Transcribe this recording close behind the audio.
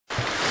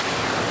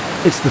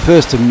It's the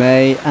 1st of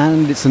May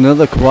and it's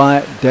another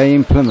quiet day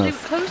in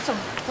Plymouth. They were closed on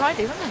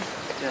Friday, weren't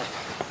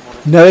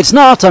they? No, it's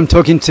not. I'm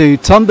talking to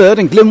Tom Bird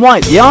and Glyn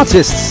White, the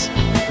artists. Let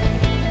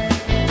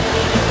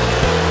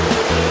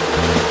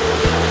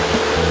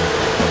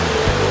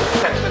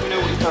me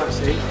know what you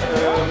fancy.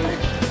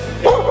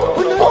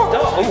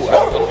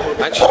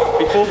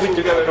 Actually, before we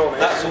do going on,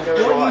 that's all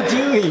drying. What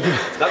are you doing?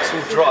 That's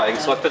all drying,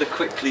 so I better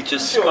quickly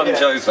just sponge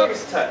over.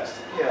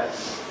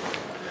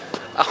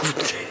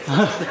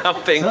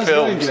 I'm being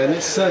filmed.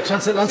 It's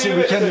Transatlantic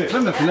weekend in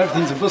Plymouth and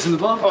everything's a buzz in the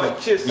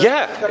barbecue.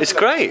 Yeah, it's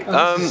great.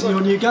 This is your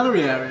new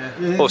gallery area.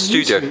 Or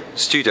studio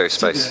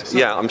space.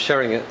 Yeah, I'm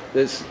sharing it.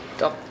 There's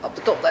up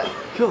the top there.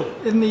 Cool.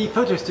 In the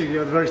photo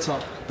studio at the very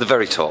top. The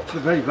very top. The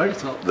very, very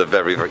top. The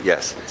very,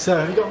 yes. So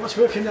have you got much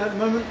work in there at the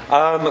moment?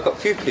 I've got a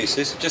few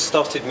pieces. Just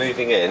started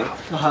moving in.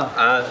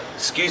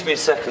 Excuse me a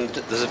second.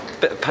 There's a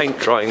bit of paint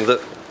drying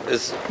that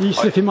is. Are you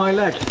sniffing my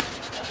leg?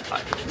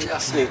 I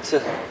just need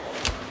to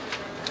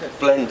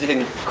blend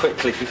in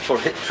quickly before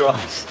it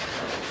dries.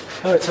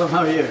 Hello Tom,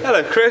 how are you?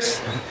 Hello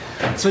Chris.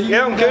 So you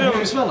I'm good.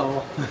 As well,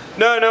 or?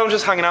 No, I'm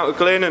just hanging out with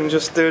Glyn and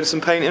just doing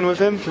some painting with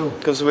him. Cool.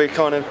 Because we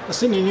kind of... I've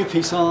seen your new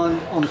piece on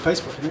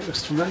Facebook and it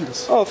looks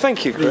tremendous. Oh,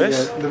 thank you,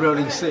 Chris. The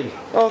Rolling Sea.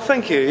 Oh,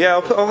 thank you. Yeah,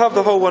 I'll have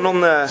the whole one on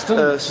there.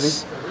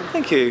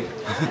 Thank you.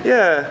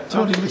 Yeah.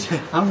 How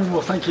many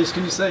more thank yous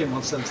can you say in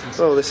one sentence?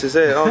 Well, this is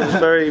it. I'm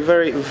very,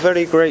 very,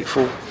 very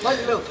grateful. Like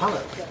your little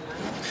palette.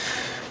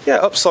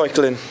 Yeah,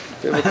 upcycling.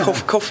 Bit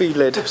of a coffee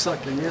lid.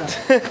 Upcycling, yeah.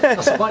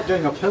 That's like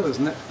doing uphill,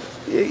 isn't it?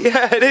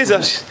 Yeah, it is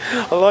actually.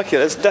 I like it.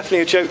 There's definitely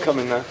a joke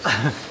coming there.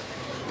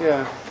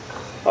 Yeah.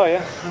 Oh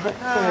yeah.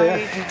 Oh, yeah.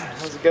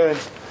 How's it going?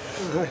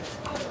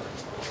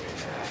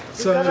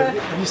 So,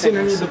 have you seen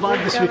any of the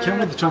vibe this weekend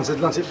with the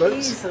transatlantic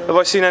boats? Have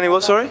I seen any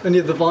what, sorry? Any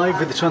of the vibe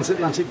with the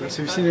transatlantic boats?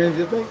 Have you seen any of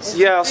the boats?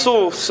 Yeah, I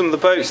saw some of the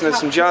boats and there's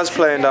some jazz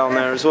playing down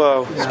there as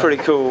well. It's pretty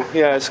cool.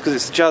 Yeah, it's because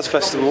it's the jazz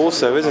festival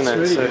also, isn't it?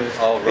 It's really good.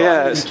 Oh, right.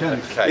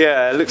 Yeah,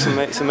 yeah, it looks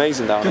it's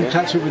amazing down Going to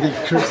there. catch up with the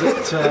crews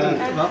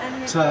at about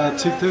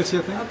 2:30,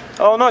 I think.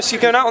 Oh, nice, you're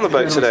going out on the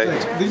boat today?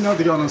 No,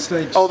 they're going on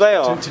stage. Oh, they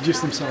are? To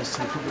introduce themselves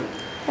to the public.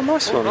 Oh,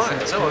 nice one.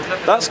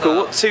 That's cool.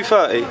 What,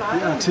 2:30?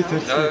 Yeah, 2:30, 3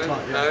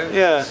 o'clock. Yeah.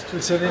 Yeah.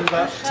 So in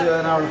about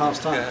an hour and a half's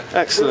time.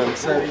 Excellent.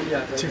 So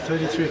yeah,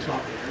 2:30, 3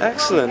 o'clock.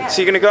 Excellent. So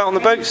you're going to go out on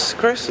the boats,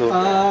 Chris? Or?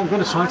 I'm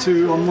going to try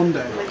to on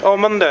Monday. Oh,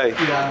 Monday?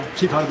 Yeah,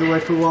 keep out of the way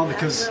for a while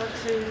because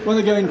when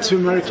they're going to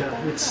America,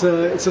 it's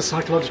a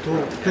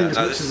psychological thing as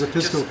much as a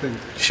physical thing.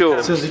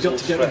 Sure. So they've got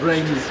to get the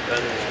brain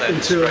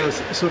into a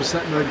sort of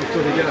set mode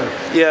before they go.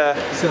 Yeah.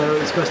 So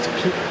it's best to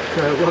keep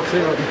well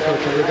clear of them for a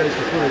couple of days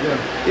before they go.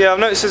 Yeah, I've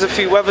noticed there's a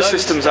few weather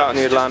systems out in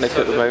the Atlantic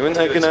at the moment.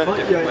 They're going to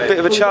bit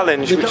of a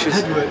challenge, They've which got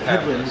is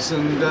headwinds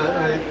and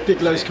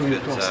big lows coming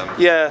across.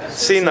 yeah,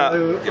 seen that.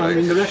 So, I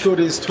mean, the record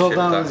is 12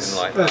 hours.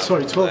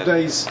 12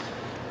 days.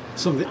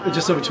 Something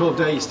just over 12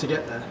 days to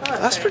get there.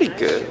 That's pretty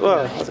good.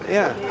 Well,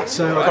 yeah.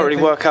 So I can't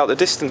really work out the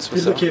distance Be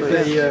myself. lucky if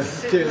they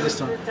do it this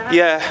time.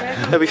 Yeah,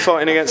 they'll be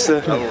fighting against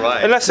the...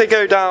 Unless they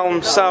go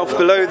down south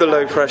below the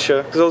low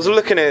pressure. Because I was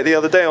looking at it the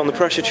other day on the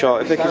pressure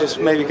chart. If they could just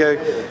maybe go...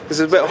 There's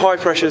a bit of high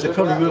pressure. They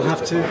probably will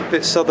have to. A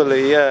bit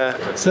southerly,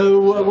 yeah.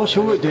 So what's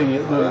your work doing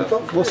at the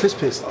moment? What's this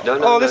piece?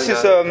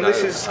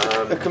 This is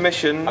a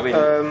commission.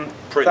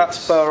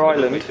 That's Burr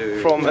Island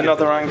from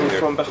another angle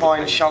from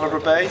behind Shalabra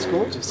Bay. It's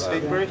gorgeous.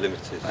 Limited.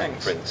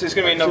 Thanks. So it's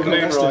going to be another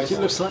moonrise. It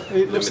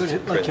looks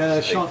like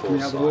a shark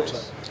coming out of the water.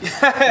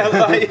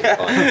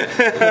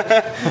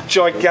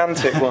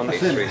 Gigantic one.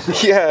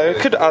 Yeah,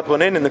 could add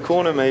one in the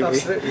corner maybe.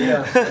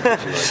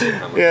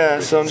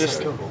 Yeah, so I'm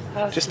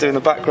just doing the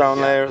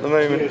background layer at the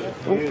moment.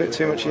 Oh, a bit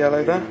too much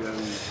yellow there.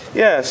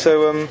 Yeah,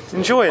 so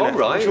enjoying it.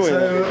 Enjoying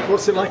it.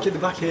 What's it like at the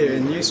back here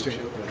in New Street?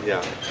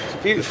 Yeah, it's a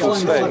beautiful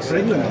Flying flag space. for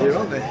England here,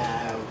 aren't they?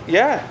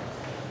 Yeah.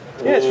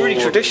 Yeah, it's a really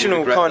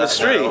traditional kind of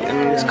street,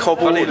 and it's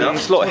cobbled, and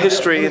there's a lot of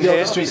history in The here.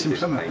 old streets in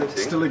Plymouth that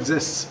still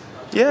exists.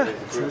 Yeah.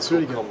 So it's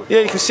really good. Yeah,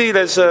 you can see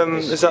there's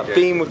that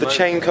beam with the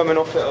chain coming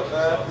off it up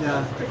there.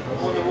 Yeah.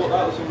 I wonder what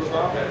that was all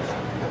about.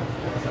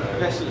 I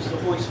guess it's to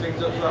hoist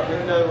things up to that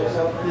window or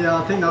something. Yeah,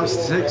 I think that was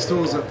to take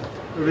stores up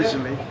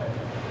originally.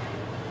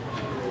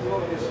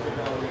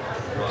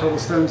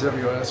 Cobblestones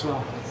everywhere as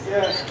well.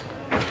 Yeah.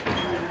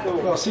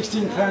 Well,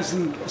 16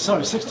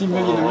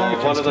 million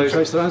Americans can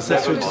trace their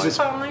ancestry to this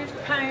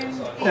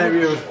 £5.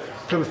 area of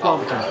Plymouth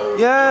barbecue.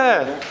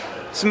 Yeah.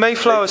 It's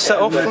Mayflower set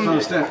off from...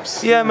 Mayflower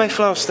Steps. Yeah,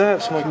 Mayflower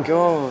Steps, my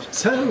god.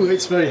 So,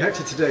 it's very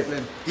hectic today,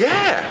 Glyn.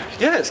 Yeah,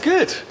 it's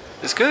good.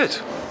 It's good.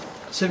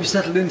 So have you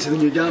settled into the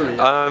new gallery?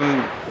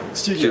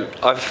 Studio?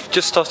 I've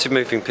just started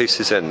moving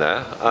pieces in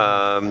there.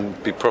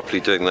 Be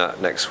properly doing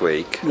that next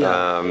week.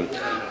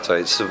 Yeah. So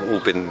it's all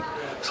been...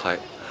 It's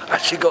like... I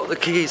actually got the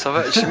keys.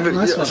 I've actually moved.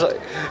 Nice one.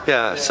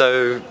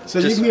 So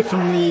you've moved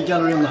from the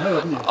gallery on the Hoe,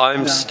 haven't you?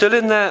 I'm still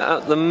in there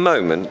at the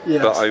moment,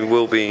 Yes. but I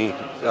will be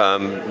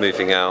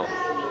moving out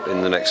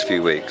in the next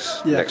few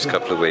weeks, Yeah, next cool.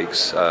 couple of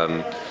weeks.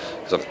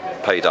 because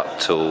I'm paid up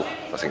till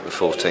I think the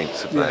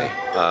 14th of May.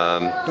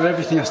 But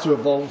everything has to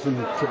evolve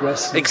and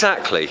progress.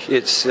 Exactly.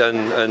 It's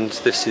and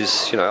this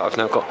is, you know, I've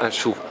now got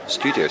actual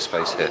studio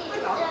space here.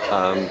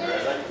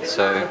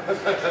 So.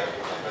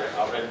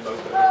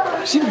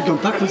 We seem to have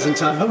gone backwards in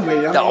time, haven't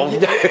we? I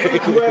mean, you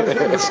can wear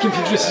the skimpy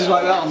dresses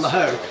like that on the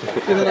Hoe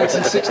in the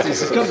 1960s.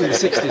 It's got to be the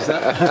 60s,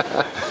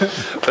 that.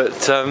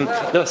 But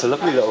no, it's a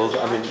lovely little.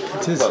 I mean,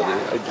 well,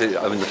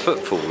 I mean the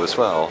footfall as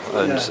well,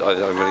 and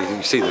I mean,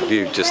 you see the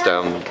view just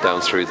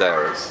down through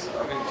there. It's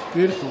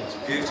beautiful. It's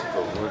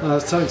beautiful. I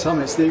was telling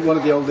Tom, it's one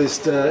of the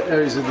oldest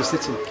areas of the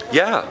city.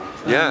 Yeah,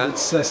 yeah.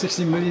 It's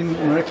 60 million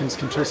Americans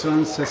can trace their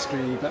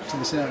ancestry back to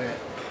this area.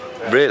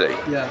 Really?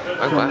 Yeah,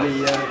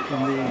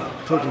 from the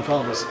Pilgrim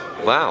Fathers.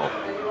 Wow,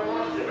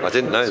 I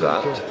didn't know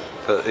that. Cool.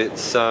 But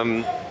it's, I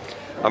mean,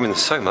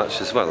 there's so much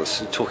as well.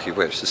 Talking of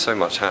which, there's so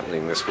much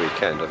happening this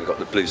weekend. We've got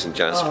the Blues and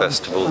Jazz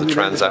Festival, the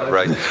Transat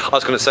race. I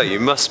was going to say, you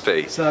must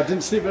be. So I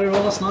didn't sleep very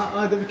well last night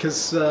either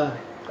because,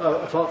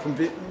 apart from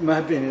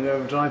Mad being in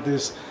overdrive,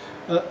 there's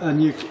a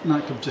new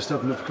nightclub just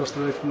opened up across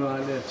the road from where I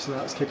live, so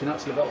that's kicking up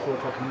till about 4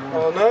 o'clock in the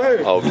morning. Oh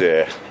no! Oh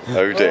dear!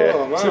 Oh dear!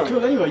 Oh, so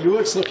cool. Anyway, your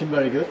work's looking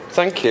very good.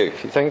 Thank you,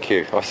 thank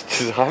you. I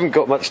haven't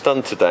got much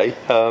done today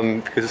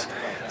because,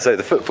 say,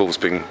 the football's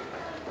been,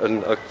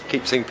 and I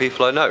keep seeing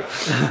people I know.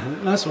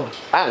 Nice one.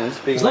 And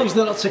being as long as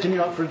they're not taking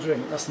you out for a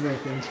drink, that's the main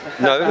thing.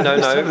 No.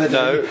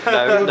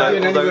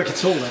 Doing any work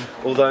at all then.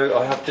 Although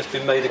I have just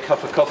been made a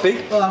cup of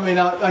coffee. Well, I mean,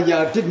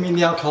 I did mean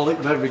the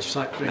alcoholic beverage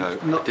type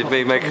drink. No, did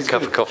me make a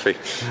cup of coffee.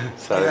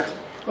 So. Yeah.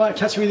 Right,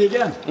 catch you with you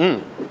again.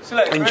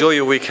 Enjoy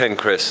your weekend,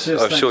 Chris.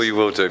 Cheers, I'm thanks. sure you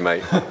will do,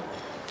 mate.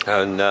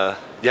 And I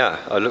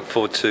look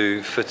forward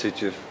to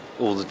footage of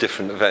all the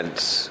different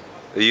events.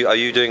 Are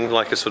you doing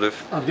like a sort of?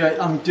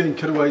 I'm doing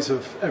cutaways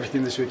of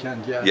everything this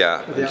weekend. Yeah.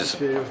 Yeah. With the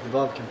atmosphere of the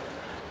Barbican.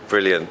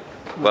 Brilliant.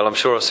 Well, I'm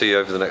sure I'll see you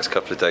over the next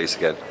couple of days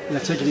again. Yeah,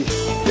 take it easy.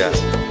 Yeah.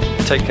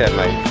 Take care,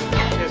 mate.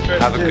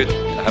 Have a good.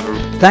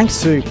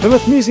 Thanks to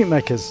Plymouth Music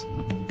Makers.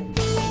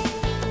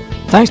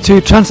 Thanks to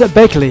Transat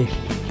Bakery.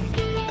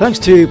 Thanks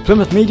to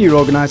Plymouth Media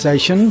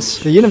Organisations,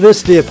 the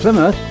University of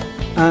Plymouth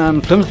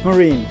and Plymouth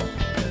Marine.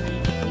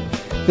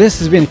 This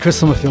has been a Chris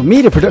Summerfield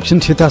Media Production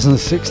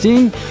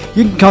 2016.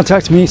 You can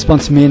contact me,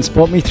 sponsor me and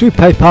support me through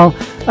PayPal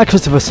at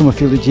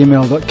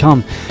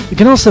christopher.summerfield@gmail.com. You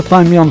can also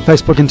find me on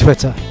Facebook and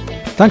Twitter.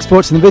 Thanks for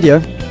watching the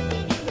video.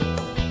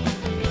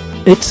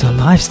 It's a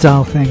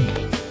lifestyle thing.